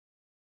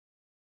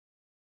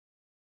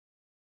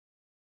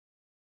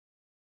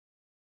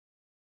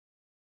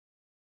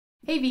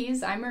Hey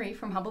V's, I'm Marie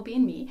from Humblebee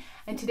and Me,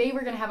 and today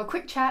we're going to have a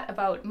quick chat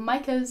about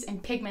micas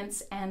and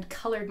pigments and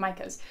colored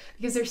micas,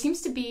 because there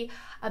seems to be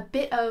a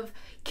bit of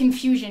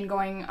confusion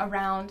going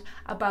around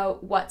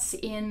about what's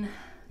in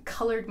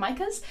colored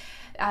micas.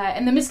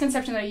 And the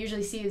misconception that I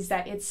usually see is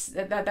that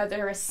that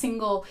they're a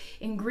single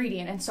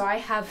ingredient, and so I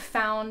have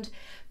found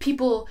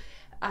people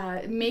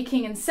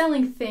making and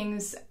selling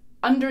things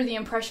under the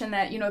impression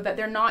that, that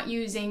they're not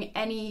using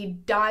any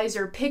dyes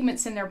or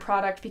pigments in their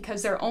product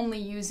because they're only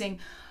using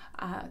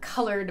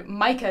colored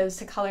micas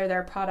to color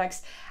their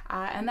products,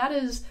 and that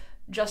is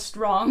just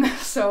wrong.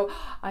 So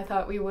I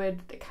thought we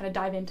would kind of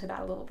dive into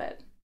that a little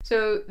bit.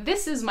 So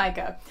this is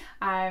mica,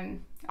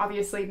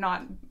 obviously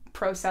not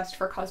processed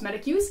for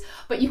cosmetic use,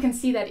 but you can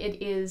see that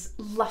it is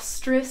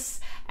lustrous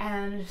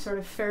and sort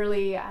of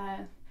fairly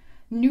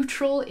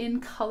neutral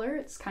in color.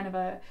 It's kind of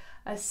a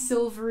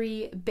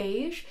silvery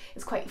beige.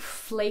 It's quite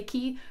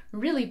flaky,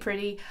 really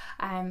pretty,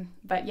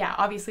 but yeah,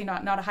 obviously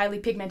not a highly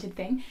pigmented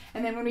thing.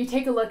 And then when we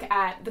take a look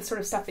at the sort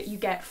of stuff that you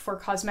get for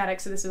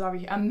cosmetics, so this is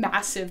obviously a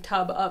massive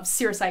tub of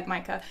cerussite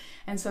mica,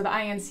 and so the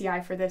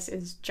INCI for this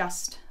is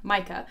just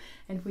mica.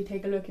 And if we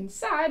take a look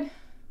inside,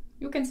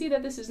 you can see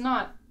that this is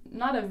not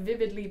a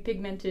vividly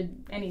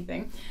pigmented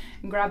anything.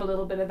 And grab a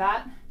little bit of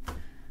that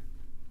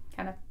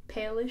kind of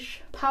palish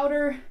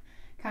powder,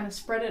 kind of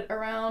spread it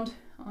around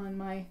on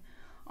my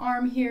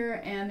arm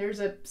here, and there's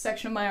a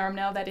section of my arm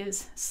now that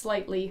is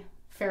slightly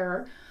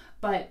fairer,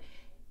 but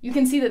you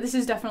can see that this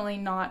is definitely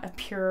not a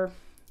pure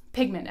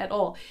pigment at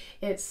all.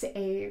 It's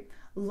a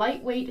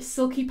lightweight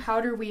silky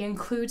powder. We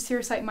include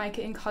cerussite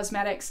mica in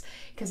cosmetics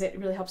because it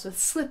really helps with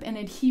slip and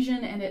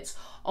adhesion, and it's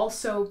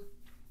also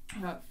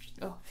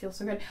oh, feels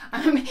so good.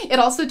 It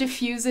also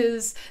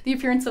diffuses the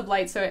appearance of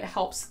light, so it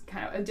helps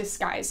kind of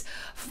disguise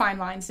fine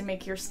lines and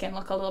make your skin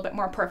look a little bit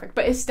more perfect,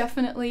 but it's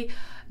definitely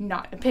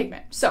not a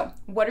pigment. So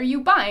what are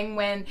you buying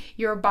when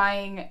you're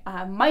buying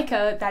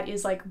mica that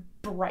is like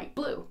bright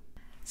blue?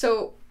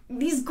 So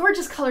these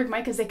gorgeous colored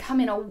micas, they come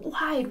in a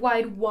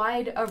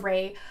wide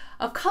array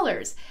of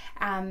colors.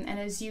 And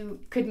as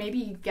you could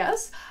maybe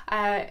guess,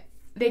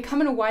 they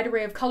come in a wide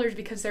array of colors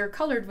because they're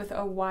colored with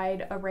a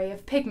wide array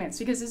of pigments.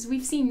 Because as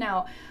we've seen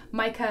now,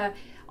 mica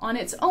on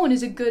its own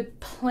is a good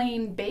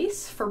plain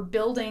base for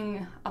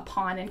building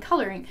upon and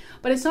coloring,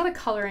 but it's not a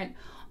colorant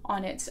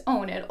on its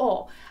own at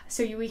all.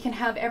 So we can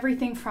have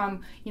everything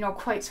from,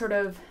 quite sort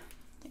of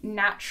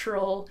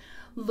natural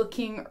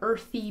looking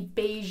earthy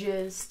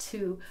beiges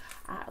to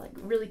like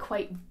really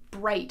quite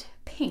bright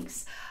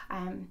pinks.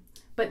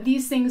 But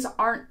these things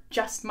aren't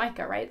just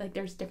mica, right? Like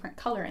there's different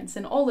colorants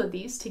in all of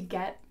these to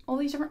get all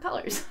these different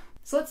colors.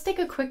 So let's take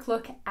a quick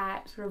look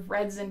at sort of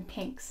reds and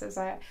pinks as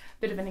a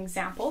bit of an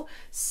example.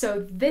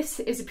 So this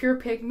is a pure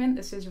pigment.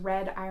 This is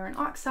red iron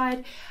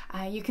oxide.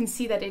 You can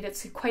see that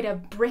it's quite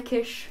a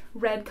brickish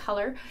red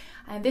color.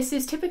 This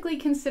is typically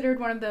considered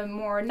one of the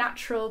more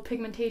natural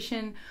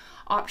pigmentation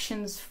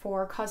options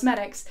for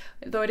cosmetics,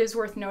 though it is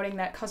worth noting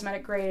that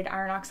cosmetic grade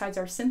iron oxides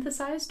are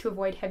synthesized to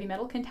avoid heavy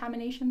metal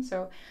contamination.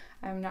 So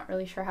I'm not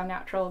really sure how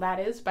natural that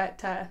is,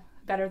 but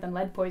better than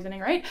lead poisoning,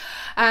 right?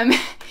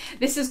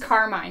 This is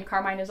carmine.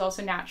 Carmine is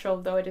also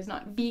natural, though it is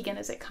not vegan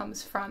as it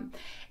comes from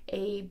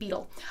a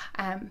beetle.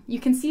 You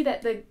can see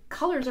that the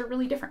colors are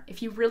really different.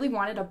 If you really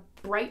wanted a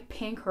bright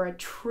pink or a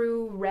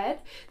true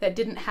red that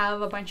didn't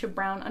have a bunch of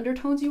brown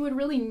undertones, you would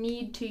really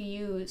need to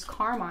use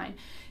carmine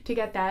to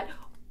get that,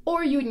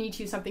 or you would need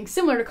to use something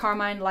similar to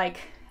carmine like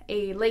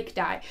a lake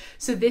dye.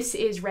 So this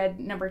is red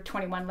number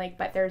 21 lake,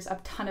 but there's a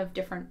ton of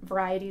different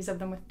varieties of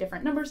them with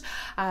different numbers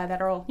that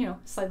are all,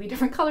 slightly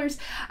different colors.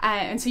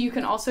 And so you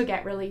can also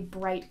get really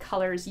bright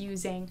colors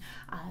using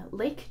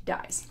lake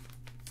dyes.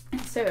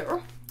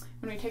 So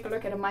when we take a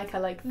look at a mica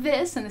like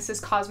this, and this is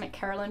Cosmic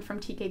Carolyn from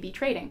TKB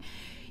Trading,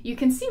 you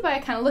can see by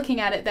kind of looking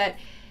at it that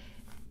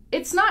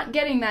it's not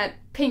getting that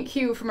pink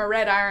hue from a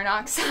red iron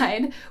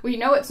oxide. We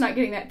know it's not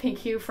getting that pink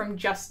hue from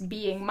just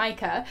being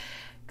mica.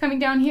 Coming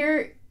down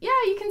here, yeah,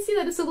 you can see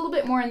that it's a little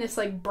bit more in this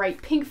like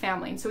bright pink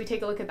family. And so we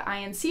take a look at the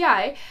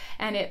INCI,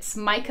 and it's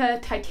mica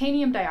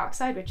titanium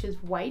dioxide, which is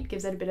white,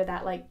 gives it a bit of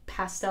that like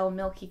pastel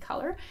milky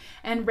color,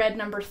 and red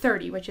number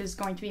 30, which is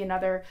going to be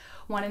another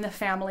one in the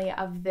family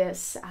of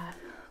this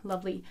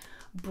lovely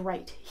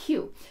bright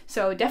hue.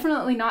 So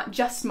definitely not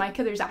just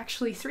mica. There's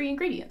actually 3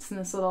 ingredients in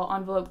this little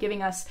envelope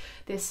giving us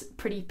this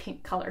pretty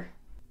pink color.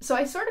 So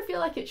I sort of feel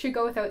like it should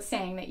go without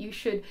saying that you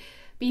should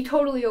be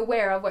totally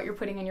aware of what you're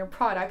putting in your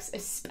products,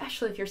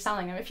 especially if you're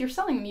selling them. If you're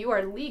selling them, you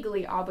are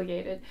legally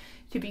obligated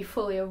to be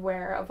fully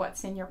aware of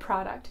what's in your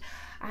product.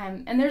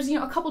 And there's,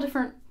 a couple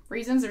different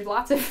reasons. There's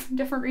lots of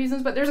different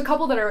reasons, but there's a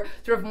couple that are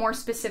sort of more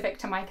specific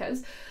to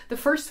micas. The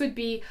first would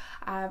be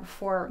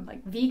for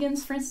like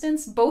vegans, for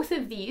instance. Both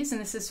of these,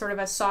 and this is sort of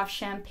a soft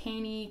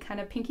champagne-y kind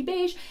of pinky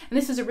beige, and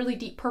this is a really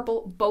deep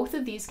purple, both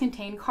of these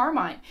contain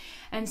carmine.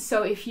 And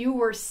so if you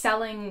were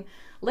selling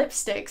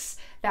lipsticks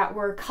that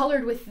were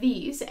colored with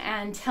these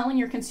and telling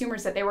your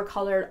consumers that they were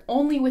colored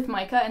only with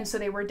mica and so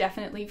they were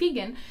definitely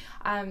vegan,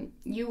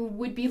 you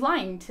would be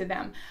lying to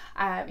them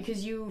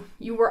because you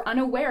were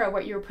unaware of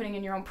what you were putting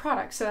in your own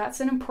product. So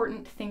that's an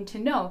important thing to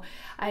know.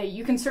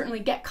 You can certainly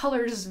get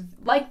colors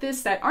like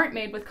this that aren't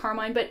made with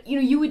carmine, but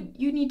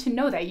you need to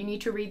know that. You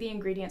need to read the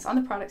ingredients on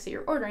the products that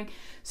you're ordering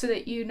so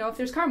that you know if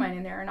there's carmine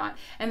in there or not.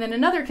 And then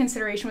another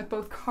consideration with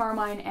both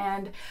carmine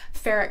and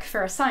ferric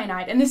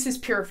ferrocyanide, and this is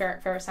pure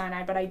ferric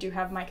ferrocyanide, but I do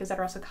have micas that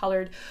are also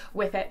colored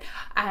with it.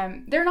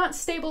 They're not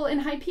stable in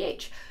high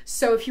pH.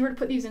 So if you were to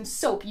put these in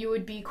soap, you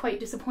would be quite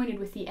disappointed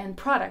with the end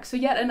product. So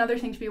yet another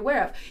thing to be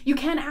aware of. You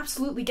can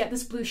absolutely get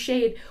this blue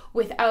shade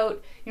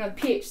without, the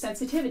pH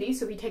sensitivity.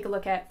 So if we take a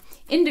look at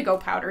indigo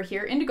powder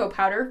here, indigo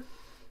powder,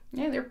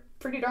 yeah, they're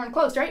pretty darn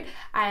close, right?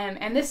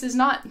 And this is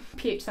not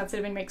pH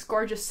sensitive and makes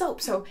gorgeous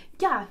soap. So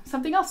yeah,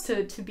 something else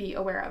to be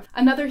aware of.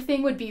 Another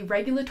thing would be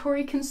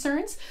regulatory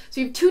concerns.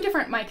 So you have two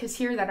different micas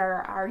here that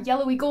are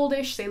yellowy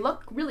goldish. They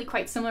look really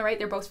quite similar, right?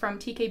 They're both from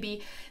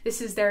TKB.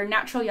 This is their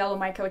natural yellow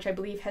mica, which I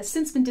believe has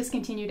since been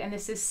discontinued, and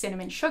this is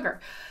cinnamon sugar.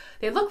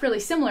 They look really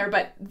similar,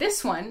 but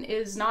this one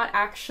is not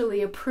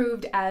actually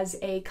approved as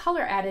a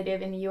color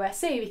additive in the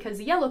USA because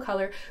the yellow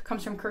color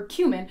comes from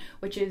curcumin,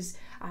 which is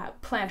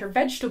plant or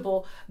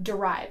vegetable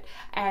derived,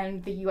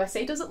 and the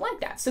USA doesn't like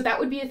that. So that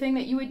would be a thing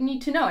that you would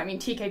need to know. I mean,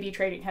 TKB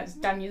Trading has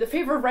done you the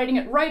favor of writing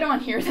it right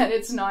on here that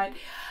it's not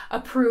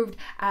approved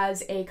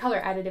as a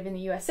color additive in the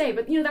USA,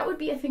 but that would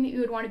be a thing that you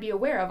would want to be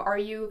aware of. Are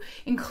you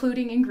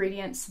including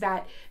ingredients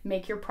that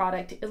make your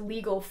product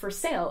illegal for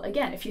sale?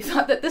 Again, if you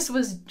thought that this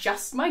was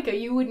just mica,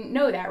 you wouldn't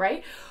know that,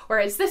 right?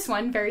 Whereas this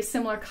one, very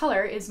similar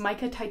color, is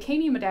mica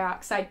titanium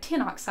dioxide,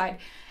 tin oxide,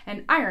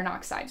 and iron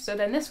oxide. So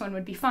then this one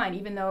would be fine,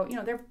 even though,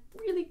 they're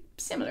really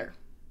similar.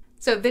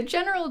 So the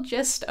general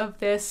gist of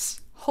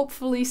this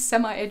hopefully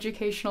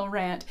semi-educational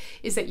rant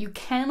is that you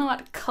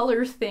cannot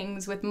color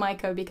things with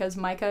mica because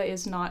mica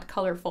is not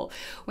colorful.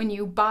 When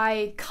you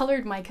buy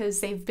colored micas,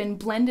 they've been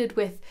blended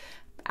with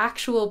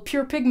actual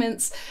pure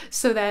pigments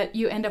so that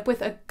you end up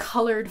with a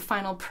colored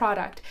final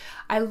product.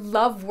 I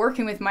love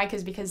working with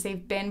micas because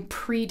they've been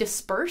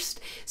pre-dispersed,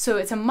 so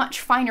it's a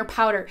much finer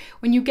powder.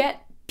 When you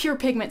get pure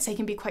pigments, they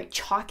can be quite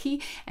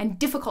chalky and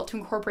difficult to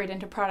incorporate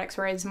into products,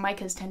 whereas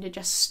micas tend to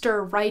just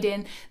stir right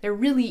in. They're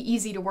really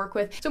easy to work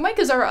with. So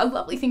micas are a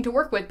lovely thing to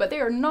work with, but they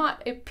are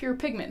not a pure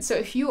pigment. So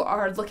if you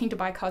are looking to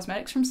buy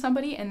cosmetics from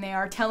somebody and they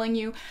are telling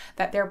you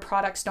that their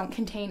products don't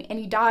contain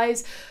any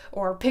dyes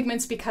or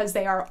pigments because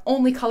they are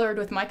only colored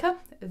with mica,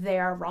 they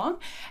are wrong.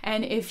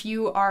 And if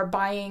you are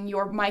buying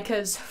your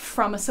micas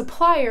from a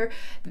supplier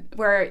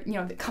where,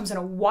 it comes in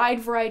a wide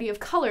variety of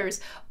colors,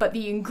 but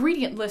the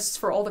ingredient lists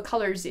for all the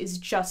colors is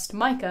just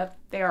mica,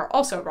 they are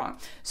also wrong.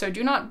 So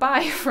do not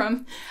buy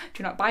from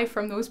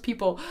those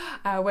people,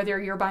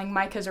 whether you're buying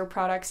micas or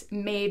products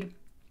made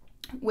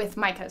with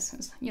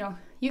micas.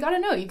 You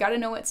gotta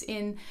know what's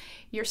in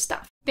your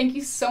stuff. Thank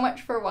you so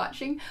much for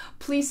watching.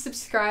 Please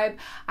subscribe.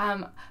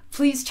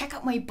 Please check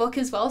out my book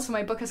as well. So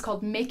my book is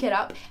called Make It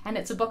Up, and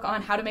it's a book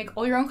on how to make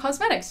all your own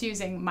cosmetics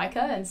using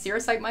mica and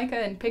cerussite mica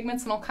and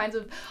pigments and all kinds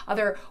of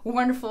other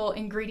wonderful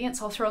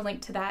ingredients. I'll throw a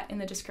link to that in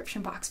the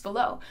description box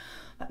below.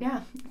 But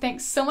yeah,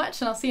 thanks so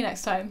much, and I'll see you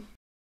next time.